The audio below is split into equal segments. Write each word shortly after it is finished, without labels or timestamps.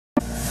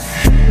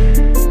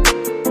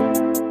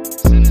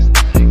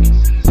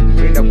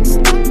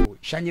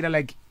shanyira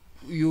like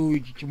you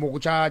chimoko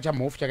cha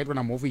mofu chakaitwa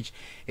na mofu ichi.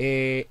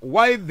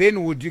 Why then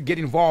would you get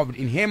involved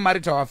in her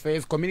marital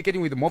affairs,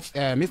 communicating with the mof's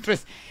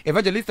mistress,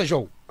 Evangelista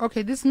Show?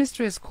 Okay, this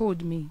mistress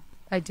called me.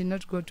 I did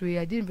not go to her.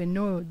 I didn't even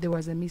know there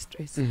was a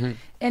mistress.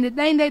 And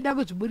ndaenda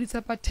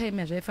kuchiburitsa pa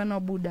time zvaifanira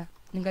kubuda.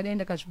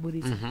 Ndingaenda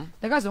kazviburitsa.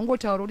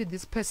 Ndakazongotaura kuti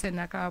this person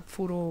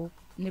akapfuro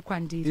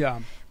nekwandiri. Yeah.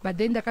 But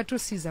then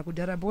ndakatosiza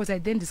kudhara because I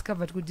then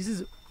discovered that this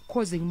is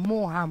causing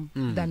more harm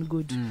than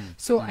good.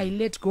 So I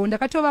let go.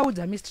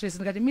 Ndakatovaudza mistress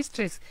ndikati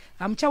mistress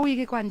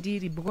hamuchauike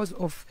kwandiri because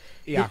of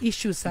the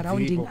issues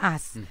surrounding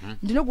us.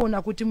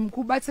 Ndinogona kuti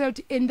mukubatsira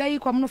kuti endai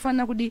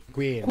kwamunofanira kudi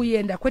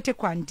kuenda kwete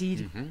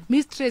kwandiri.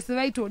 Mistress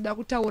vaitoda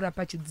kutaura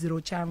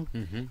pachidziro changu.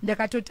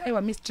 Ndakatoti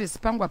aiwa mistress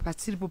pangu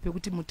apasiripo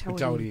pekuti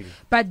mutaurire.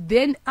 But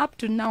then up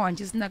to now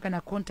handisina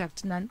kana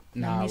contact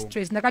na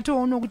mistress.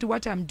 Ndakatoona kuti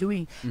what I'm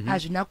doing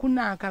hazvina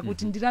kunaka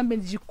kuti ndirambe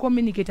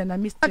ndichicommunicate na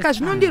mistress. Saka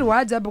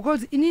zvinondirwadza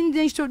because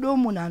ndinechitodo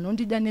munhu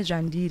anondida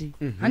nezvandiri.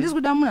 Handisi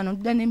kuda munhu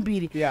anondida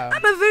nembiri.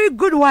 I'm a very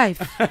good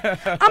wife.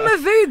 I'm a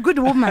very good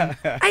woman.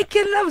 I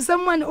can love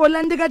someone.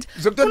 Ola ndikati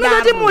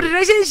unoti mu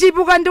relationship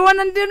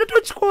ukandiona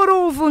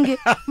ndinototyoro ufunge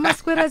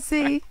maswera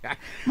sei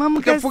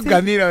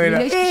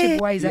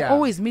relationship wise I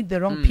always meet the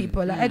wrong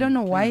people. I don't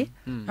know why.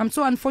 I'm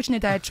so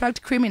unfortunate. I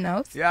attract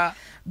criminals.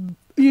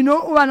 You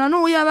know,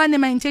 vanouya vane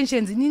my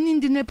intentions. Nini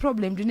ndine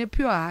problem, ndine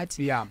pure heart.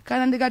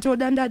 Kana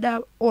ndikatoda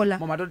ndada Ola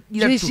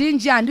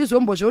zvizhinji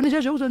handizombozvioni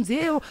zvezvekuzonzi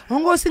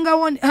hongo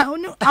usingaoni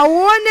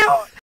aone.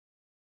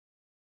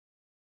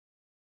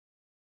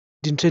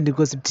 In Trending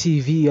Gossip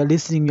TV, you're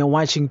listening, you're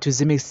watching to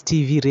XIMEX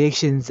TV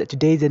Reactions.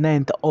 Today is the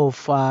 9th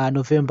of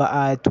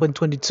November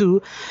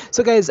 2022.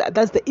 So guys,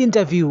 that's the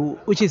interview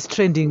which is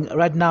trending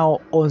right now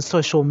on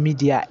social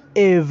media.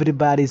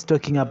 Everybody's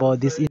talking about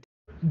this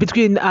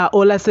between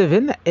Olla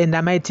 7 and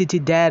Mai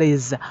TT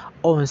Diaries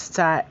on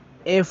Star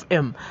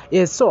FM.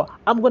 Yes, so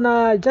I'm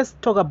gonna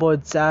just talk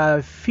about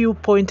a few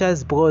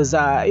pointers because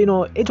you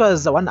know, it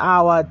was 1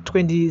 hour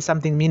 20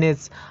 something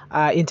minutes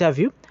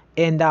interview,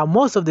 and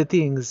most of the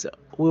things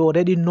we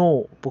already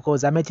know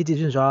because Mai TT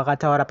is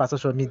on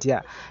social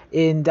media,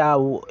 and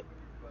our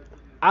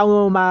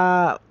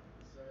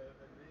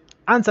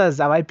answers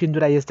I pinned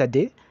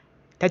yesterday.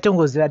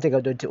 Tachongozira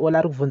tega kuti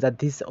Ola kuvunza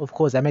this, of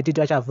course Mai TT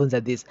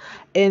achavunza this,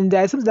 and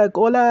it seems like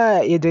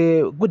Ola had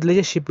a good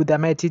relationship with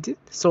Mai TT,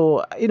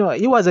 so you know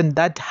he wasn't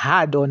that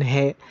hard on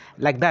her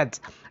like that.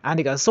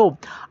 And so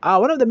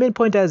one of the main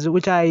pointers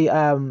which I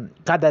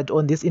gathered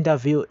on this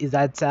interview is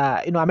that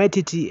you know Mai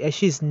TT,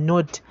 she's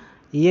not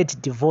yet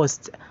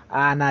divorced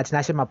na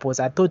Tinashe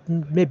Maposa. I thought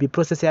maybe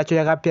process yacho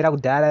yakapera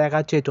kudhara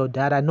yakatoitwa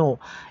kudhara. No,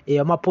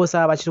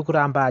 Maposa vachiri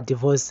kuramba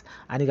divorce,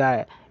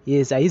 and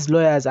yes, his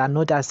lawyers are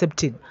not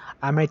accepting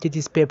Mai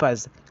TT's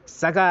papers.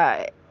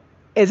 Saka,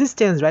 as it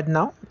stands right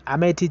now,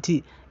 Mai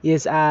TT,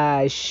 yes,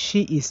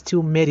 she is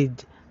still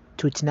married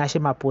to Tinashe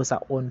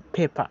Maposa on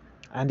paper.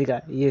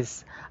 And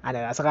yes,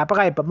 and saka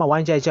paka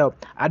mawanja icho,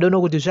 I don't know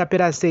what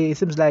zvapera say. It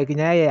seems like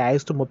nyaya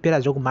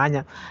haistomopera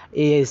zvokumhanya.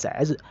 Yes,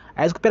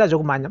 haiskupera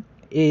zvokumhanya.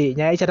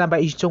 Nyaya icharamba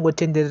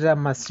ichitongotenderera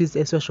mastreets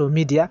and social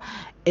media,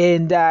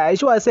 and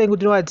she was saying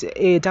kuti what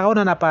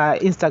takaonana pa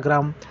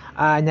Instagram,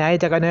 nyaya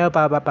takanayo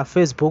pa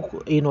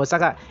Facebook, you know,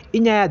 saka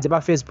inyaya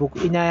dzepa Facebook,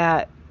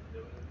 inyaya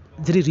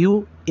dziri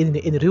real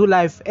in real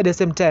life. At the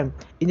same time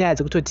inyaya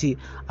dzekutoti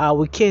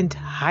we can't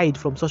hide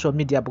from social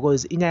media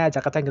because inyaya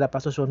dzakatangira pa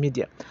social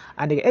media,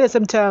 and at the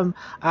same time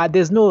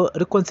there's no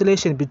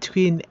reconciliation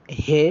between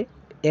her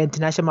and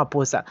Tinashe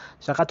Maposa.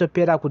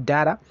 Zvakatopera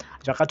kudhara,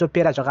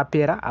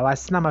 zvakapera,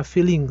 havasina ma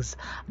feelings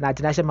na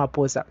Tinashe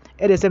Maposa.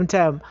 At the same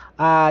time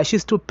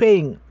she's still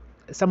paying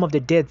some of the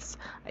debts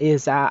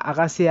is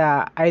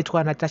akasiya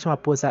aitwa na Tinashe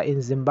Maposa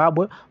in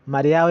Zimbabwe.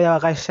 Mari yavo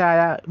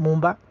yavakashaya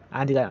mumba,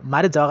 and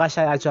mari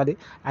dzavakashaya actually,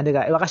 and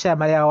vakashaya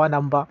mari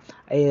yakawanda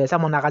mumba.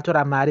 Someone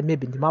akatora mari,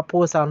 maybe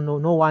Maposa,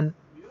 no one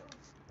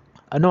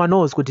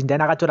knows kuti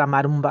ndani akatora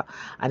mari mumba,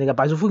 and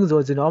pazvifungidzo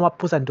kuti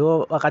Maposa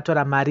ndo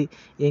vakatora mari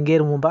yenge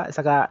iri mumba.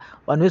 Saka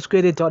vanhu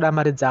vezvikwereti vauda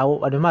mari dzavo,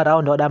 vanhu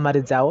vemaraundi vauda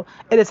mari dzavo.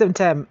 At the same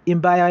time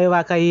imba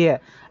yavaka iye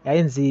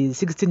yainzi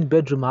 16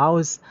 bedroom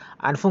house,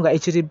 and funga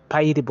ichiri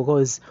pairi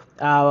because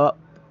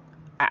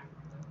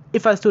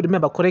if I still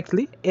remember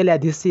correctly, earlier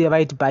this year,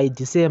 right by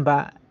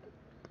December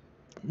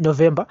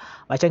November,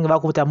 vachange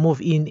vakuita move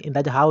in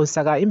that house.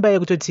 Saka imba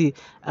yekutoti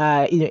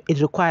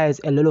it requires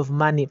a lot of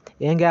money,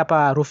 yange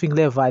apa roofing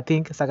level I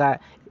think. Saka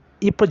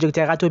I project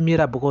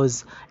yakatomira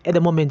because at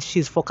the moment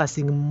she's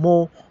focusing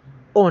more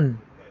on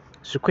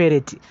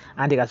security,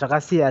 and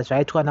zvakasiya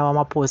zvaitwa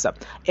navamaposa.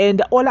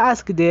 And all I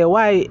asked there,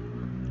 why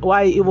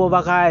ivo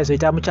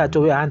vakazoita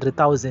muchato we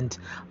 100,000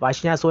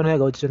 vachinyatsooneka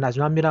kuti zvinhu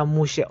hazvinamira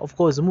mushe. Of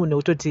course munhu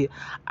nekutoti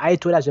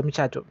aitora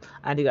zvemuchato,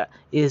 and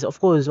is of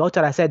course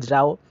vautaura side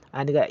ravo,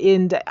 and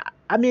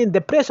I mean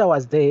the pressure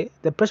was there,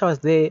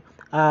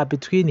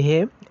 between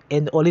her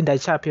and Olinda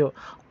Chapel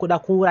kuda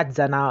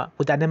kuratidzana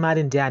kuti ane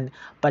mari ndiani,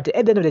 but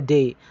at the end of the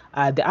day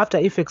the after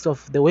effects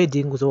of the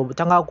wedding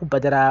kuzotanga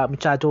kubhadhara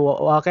muchato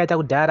wakaita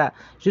kudhara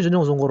zvinhu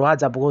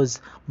zvinozongorwadza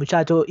because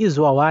muchato is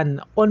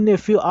one only a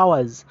few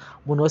hours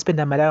munhu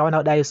ospenda mari yakawanda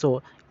kudai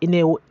so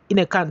in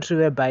a country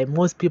whereby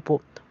most people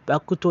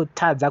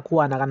vakutotadza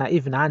kuwana kana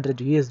even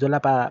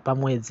 $100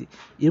 pamwedzi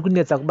iri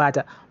kunetsa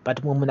kubata,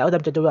 but mumwe munhu akuita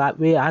muchato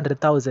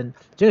we$100,000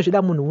 zvinenge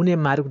zvida munhu une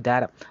mari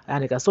kudhara.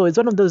 So it's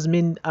one of those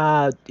main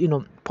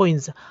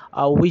points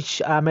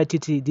which Mai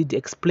TT did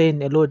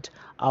explain a lot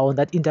on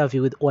that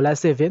interview with Olla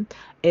 7,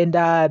 and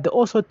they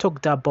also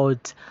talked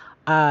about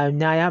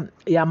nyaya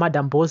ya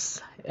Madam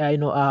Boss,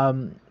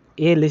 her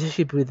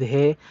relationship with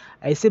her.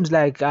 It seems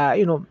like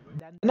they're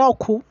now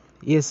cool.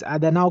 Yes,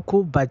 they're now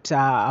cool, but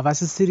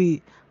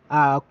avasisiri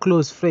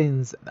close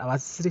friends,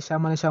 avasisiri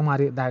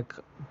shamari like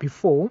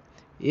before.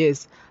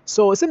 Yes,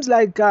 so it seems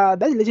like that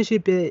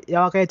relationship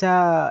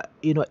yawakaita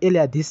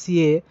earlier this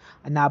year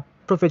na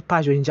Prophet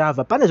Passion in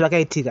Java pane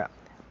zvakaitika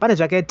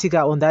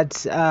on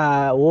that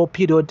war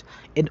period,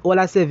 and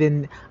Olla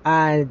 7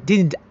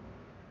 didn't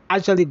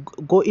actually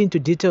go into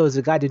details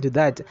regarding to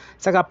that.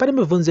 Saka pane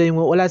mibvunzo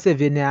imwe Olla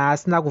 7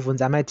 asina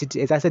kuvunza Mai TT,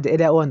 as I said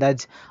earlier on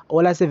that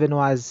Olla 7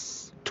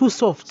 was too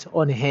soft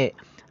on her,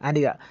 and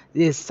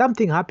there's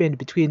something happened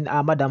between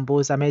Madam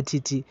Boss, Mai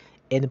TT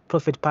and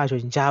Prophet Passion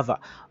in Java,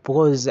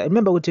 because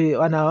remember kuti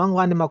vana vangu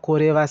vane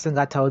makore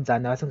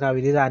vasingataudzane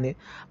vasingawirirane,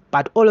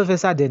 but all of a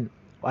sudden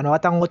vana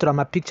vatangotora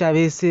mapicture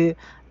vese,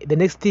 the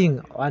next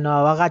thing vana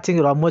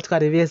vakatengerwa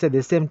motikari vese at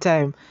the same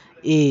time,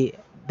 the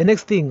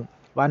next thing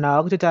vana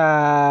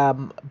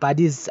vakutoita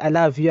buddies, I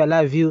love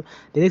you,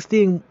 the next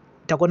thing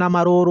takona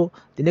maroro,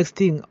 the next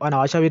thing vana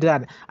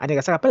vachawirirana,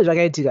 and saka pane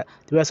zvakaitika.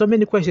 There were so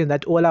many questions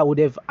that Olla would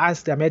have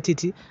asked Mai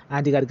TT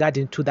and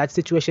regarding to that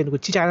situation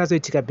kuti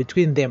chichakazoitika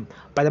between them,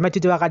 but Mai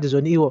TT vakati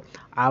zvoni ivo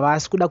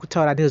havasi kuda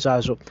kutaura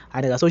nezvazvo,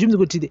 and so zvinhu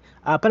kuti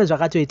pane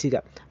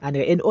zvakatoitika,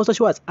 and also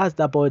she was asked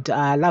about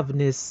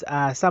Loveness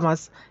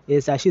Summers.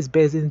 Yes, she's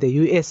based in the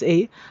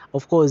USA.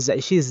 Of course,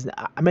 she's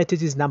Mai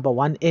TT's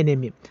 #1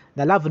 enemy.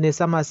 Na Loveness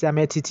Summers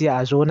Mai TT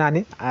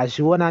azvionane,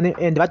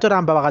 and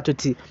vatoramba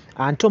vakatoti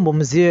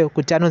antombomuzive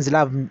kuti anonzi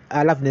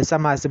Loveness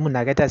Summers munhu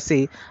akaita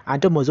sei,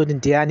 antomboziva kuti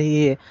ndiani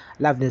iye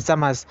Loveness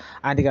Summers,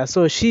 and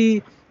so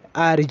she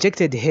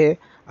rejected her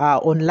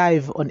on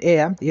live on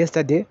air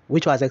yesterday,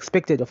 which was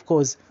expected. Of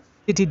course,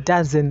 TT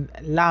doesn't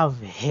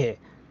love her.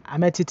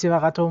 Mai TT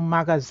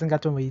vakatomaka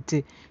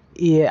zvisingatomboiti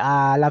iye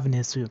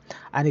Loveness uyu,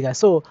 and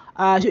so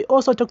she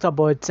also talked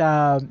about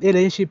a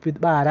relationship with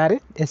Baharare,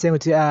 saying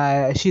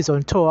that she's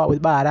on tour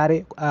with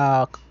Baharare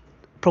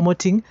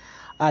promoting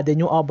the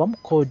new album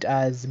called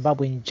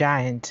Zimbabwean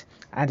Giant,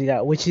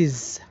 and which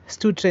is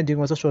still trending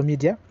on social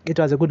media. It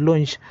was a good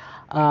launch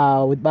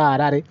with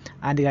Baharare,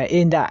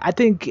 and I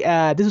think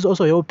this is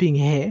also helping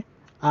her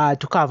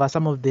to cover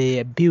some of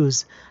the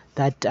bills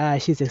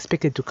that she's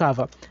expected to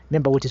cover.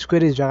 Remember, which is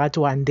queries Jagatu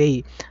one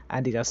day,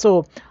 and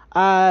so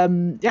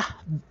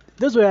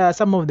those were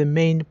some of the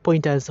main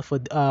pointers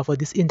for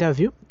this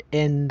interview,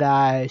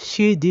 and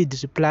she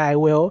did reply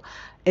well.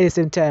 At the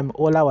same time,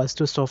 Olla was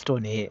too soft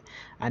on her,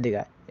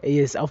 and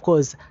yes, of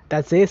course,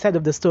 that's the side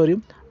of the story.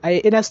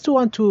 And I still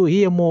want to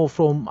hear more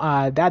from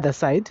the other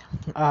side,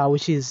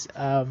 which is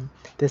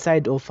the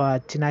side of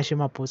Tinashe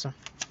Maposa.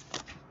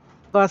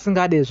 I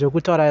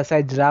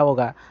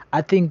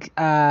think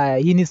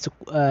he needs to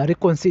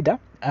reconsider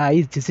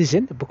his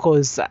decision,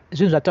 because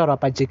zvinhu zvataurwa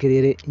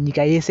pajekerere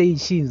nyika yese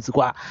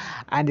ichinzwa,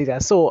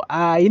 and so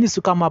he needs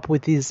to come up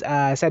with his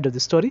side of the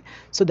story,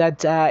 so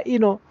that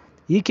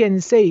he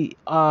can say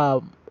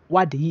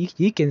what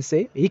he can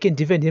say, he can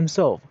defend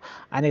himself,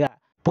 and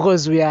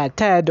because we are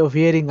tired of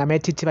hearing Mai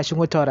TT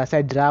vachingotaura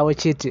side ravo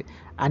chete,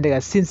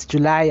 and since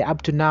July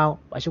up to now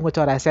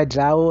vachingotaura side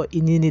ravo,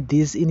 inini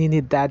this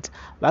inini that,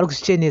 vari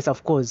kuzvichenesa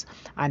of course.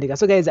 And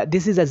so guys,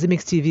 this is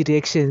XIMEX TV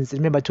reactions.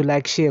 Remember to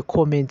like, share,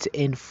 comment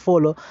and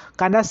follow.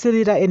 Can I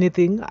say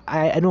anything?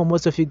 I know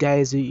most of you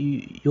guys,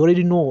 you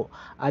already know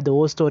the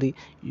whole story.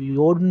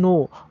 You all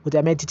know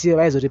what Mai TT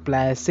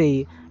reply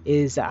say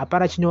is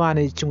hapana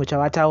chinowani chimwe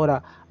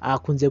chavataura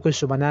kunze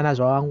kwezvomanana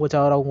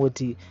zvavangotaura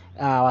kungoti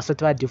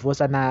vasati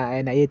vadivorsa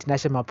naiye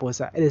Tinashe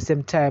Maposa. At the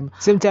same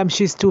time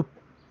she's still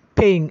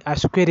paying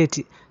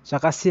security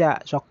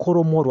zvakasiya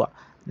zvakoromorwa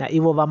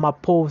naivo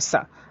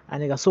vamaposa,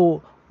 and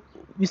so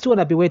we still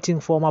want to be waiting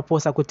for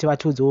Maposa kuti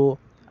vatiudzewo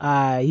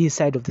his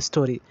side of the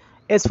story.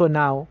 As for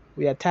now,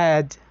 we are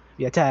tired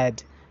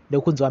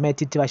nekunzwa Mai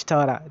TT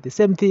vachitaura the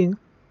same thing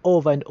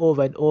over and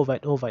over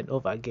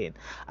again.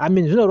 I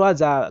mean,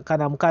 zvinorwadza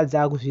kana mukadzi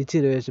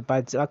akuzviitira izvi,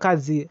 but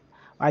vakadzi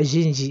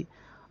vazhinji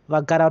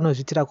vagara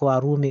vanozviitira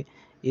kuvarume.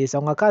 Yes,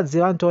 vamwe vakadzi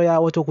vanotouya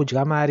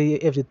votokudya mari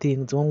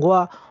everything, dzimwe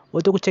nguva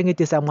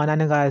votokuchengetesa mwana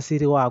anenge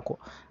asiri wako,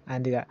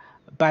 and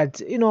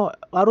but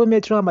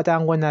varume tinoramba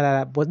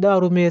takangonyarara, but da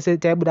varume ese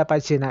taibuda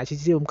pachena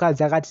achiti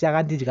mukadzi akati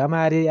akandidya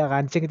mari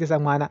akandichengetesa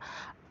mwana.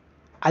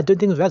 I don't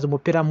think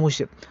zvazombopera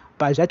mushe,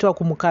 but zvatiwa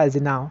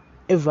kumukadzi now.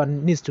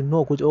 Everyone needs to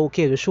know kuti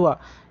okay, sure,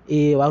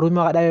 varume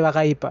vakadai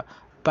vakaipa,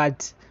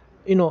 but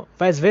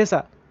vice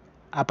versa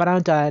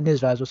hapana kuti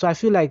nezvazvo. So I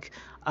feel like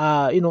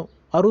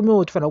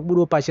varumewo tifanira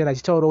kubudawo pachena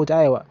tichitaurawo kuti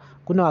aiwa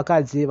kuna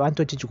vakadzi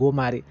vanototidyawo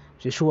mari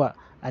zveshuwa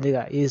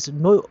andika is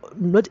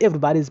not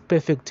everybody is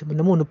perfect,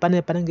 nemunhu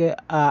panenge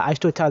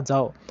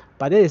achitotadzawo,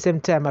 but at the same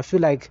time I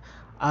feel like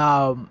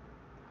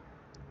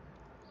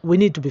we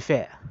need to be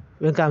fair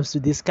when it comes to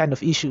this kind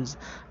of issues.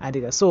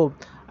 And so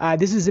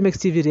this is XIMEX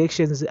TV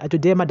reactions.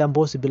 Today Madam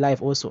Boss will be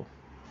live also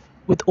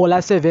with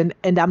Olla 7,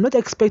 and I'm not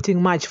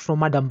expecting much from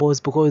Madam Boss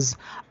because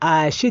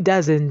she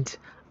doesn't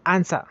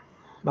answer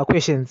my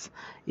questions.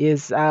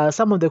 Yes,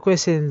 some of the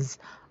questions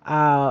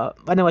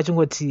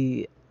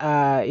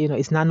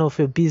it's none of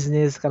your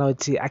business.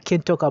 I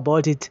can't talk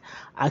about it.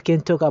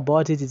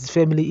 It's a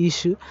family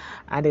issue.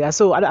 And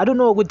so I don't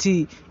know what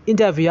the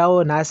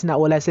interview na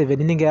Olla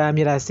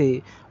 7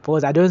 say,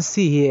 because I don't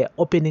see her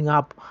opening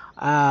up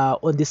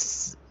on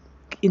this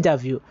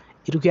interview.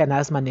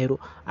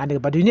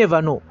 But you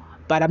never know.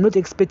 But I'm not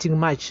expecting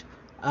much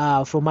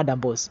from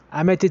Madam Boss.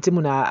 I met it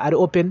are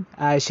open.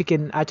 She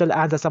can actually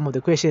answer some of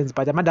the questions.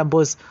 But Madam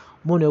Boss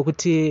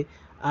vanenge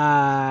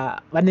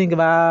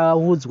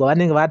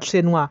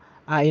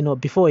vatrainwa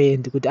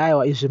beforehand kuti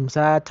aiwa izvi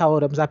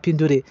musataura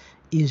musapindure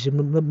izvi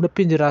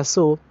munopindura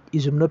so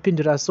izvi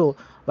munopindura so,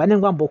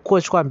 vanenge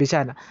vambokochwa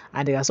mbichana.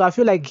 And so I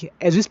feel like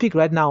as we speak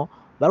right now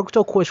vari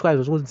kutokochwa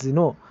izvo kuti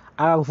no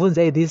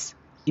akakubvunzai this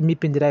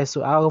imipindurai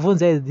so,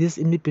 akakubvunzai this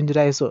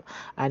imipindurai so,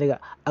 and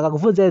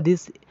akakubvunzai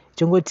this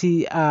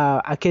chongoti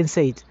I can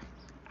say it.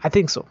 I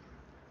think so.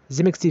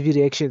 XIMEX TV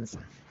reactions.